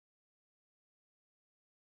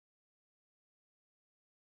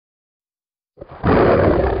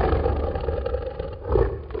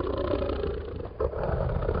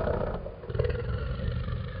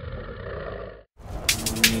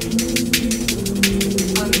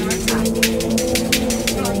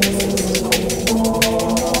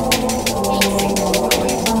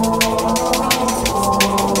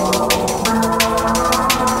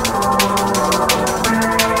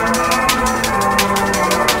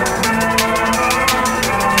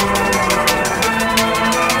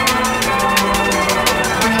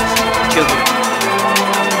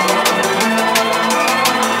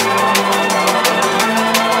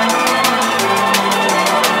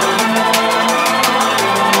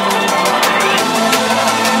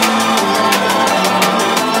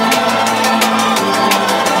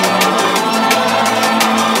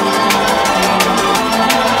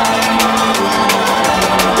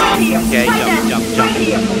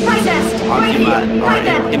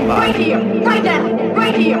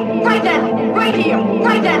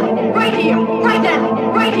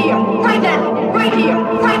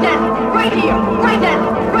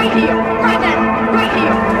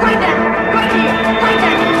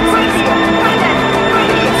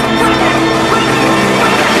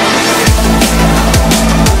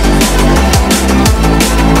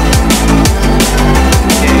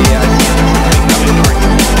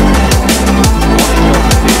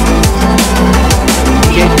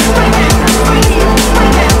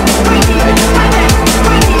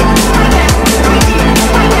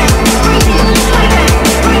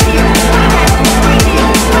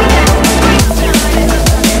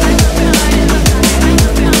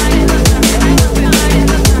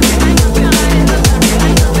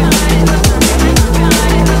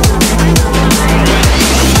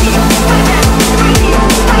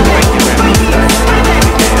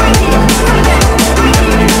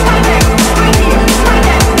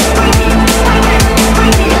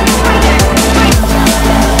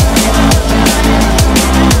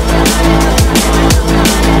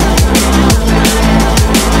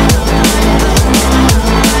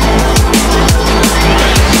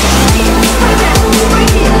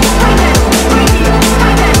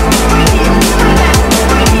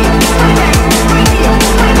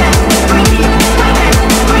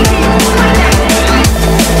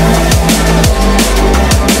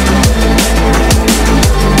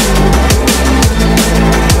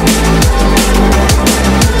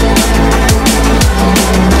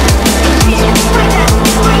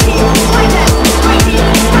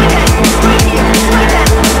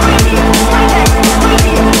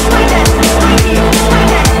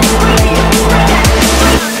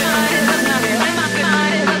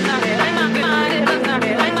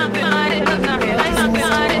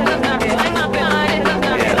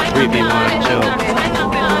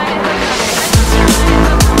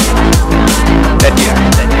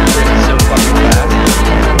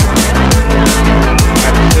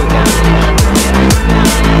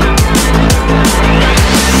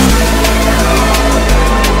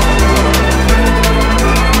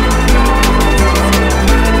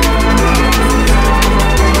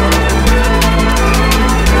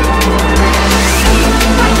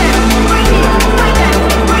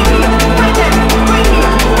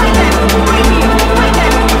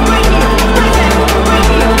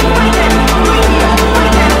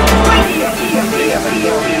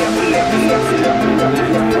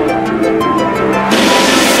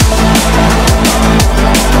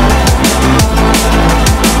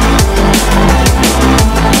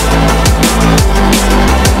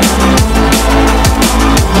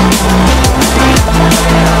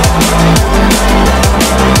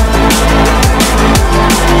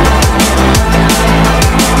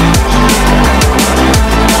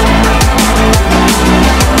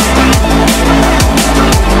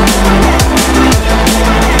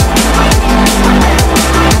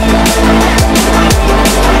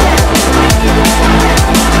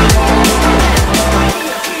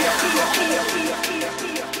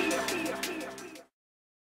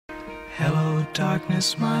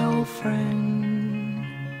darkness, my old friend,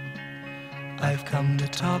 I've come to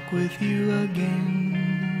talk with you again,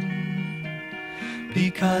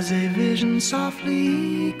 because a vision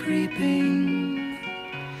softly creeping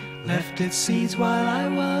left its seeds while I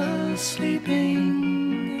was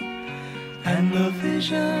sleeping, and the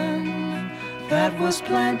vision that was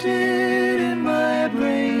planted in my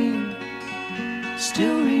brain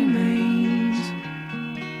still remains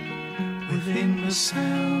within the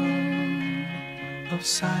sound of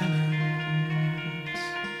silence.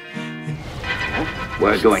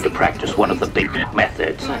 We're going to practice one of the big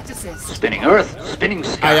methods. Spinning earth, spinning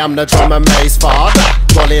sky. I am the drum and bass father,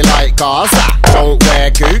 jolly like Gaza. don't wear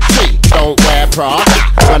Gucci, don't wear Prada.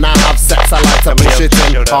 When I have sex, I like to push it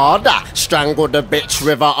in harder. Strangle the bitch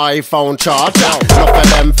with an iPhone charger. Enough of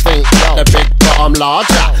them think the big but I'm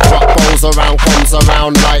larger. What goes around comes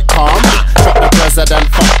around like karma. Fuck the president,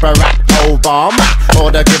 fuck Barack Obama. Or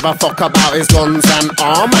they give a fuck about his guns and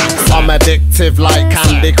armor. I'm addictive like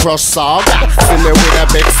Candy Crush Saga. See me with a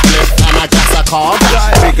big split and I guess a carver.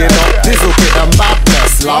 Bigging up Dizzle Kid and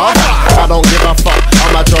Badness lava. I don't give a fuck,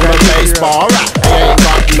 I'm a drum and bass barer. I ain't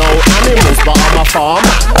got no animals but I'm a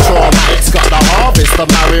farmer. Traumatic's got the harvest of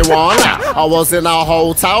marijuana. I was in a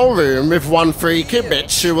hotel room with one freaky bitch.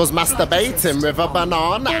 She was masturbating with a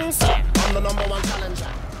banana. I'm the #1 challenger.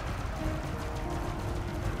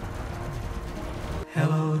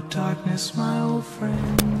 Hello, darkness, my old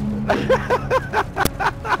friend.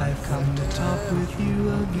 I've come to talk with you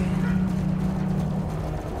again.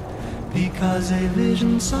 Because a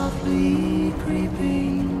vision softly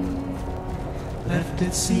creeping left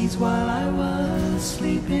its seeds while I was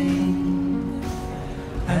sleeping.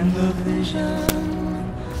 And the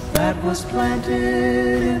vision that was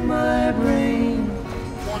planted in my brain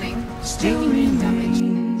still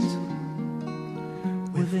remains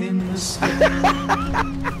within the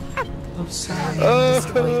sound of silence.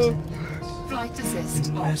 Flight assist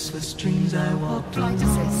In on. restless dreams I walked Flight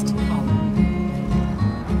assist along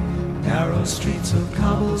on. narrow streets of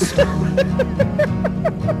cobblestone.